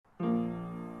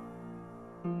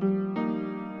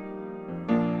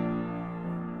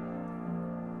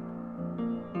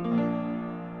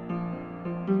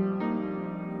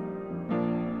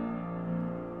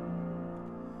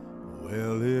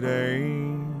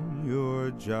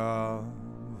your job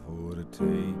for to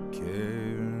take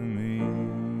care of me.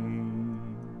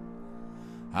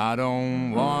 I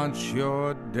don't want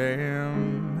your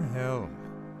damn help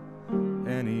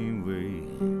anyway.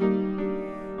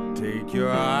 Take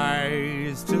your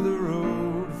eyes to the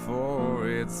road, for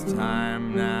it's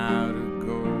time now to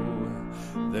go.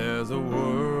 There's a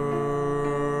world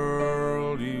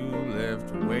you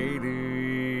left waiting,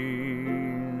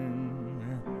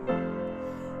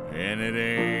 and it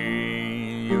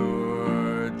ain't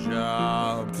your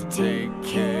job to take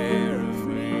care of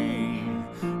me.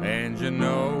 And you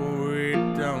know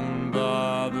it don't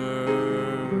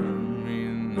bother me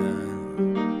now.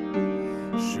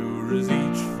 Sure as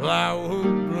each flower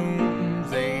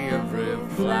blooms, every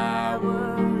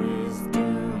flower is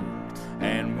doomed,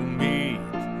 and we'll meet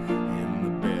in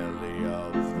the belly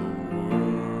of the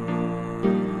worm.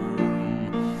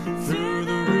 Through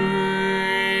the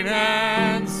rain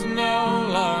and snow,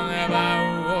 long have I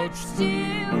watched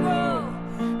you grow,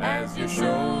 as your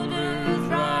shoulders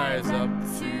rise up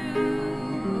to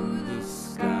the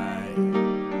sky.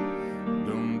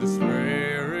 Don't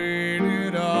despair in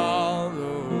it all,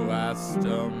 though I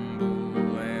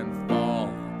stumble and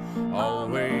fall.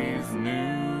 Always knew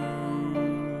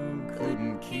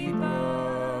couldn't keep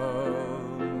up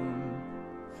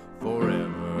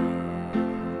forever.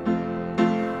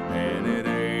 And it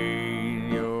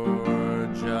ain't your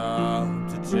job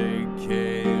to take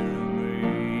care of me.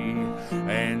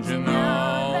 And you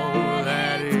know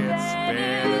that it's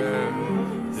better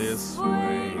this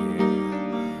way.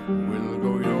 We'll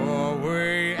go your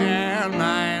way and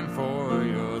mine, for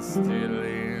you're still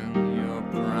in your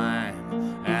prime,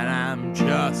 and I'm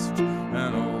just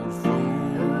an old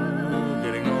fool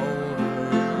getting older.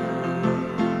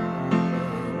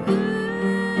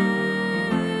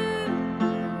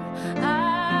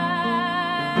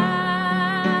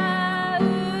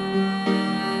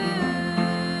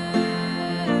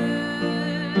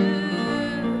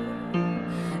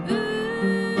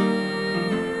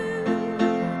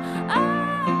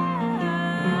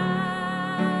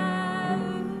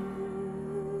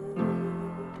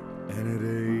 And it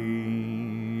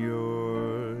ain't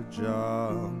your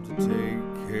job to take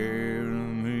care of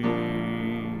me.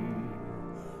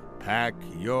 Pack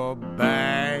your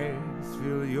bags,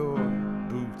 fill your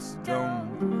boots,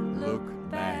 don't look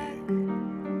back.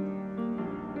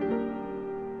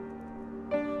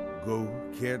 Go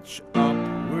catch up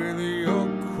with your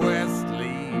quest,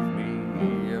 leave me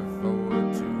here for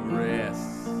to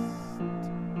rest,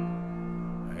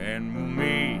 and we'll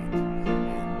meet in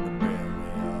the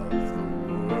belly of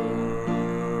the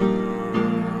world.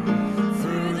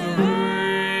 Through the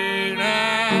rain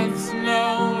and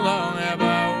snow, long have I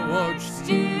watched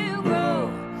you grow,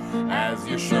 as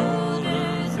your shoulders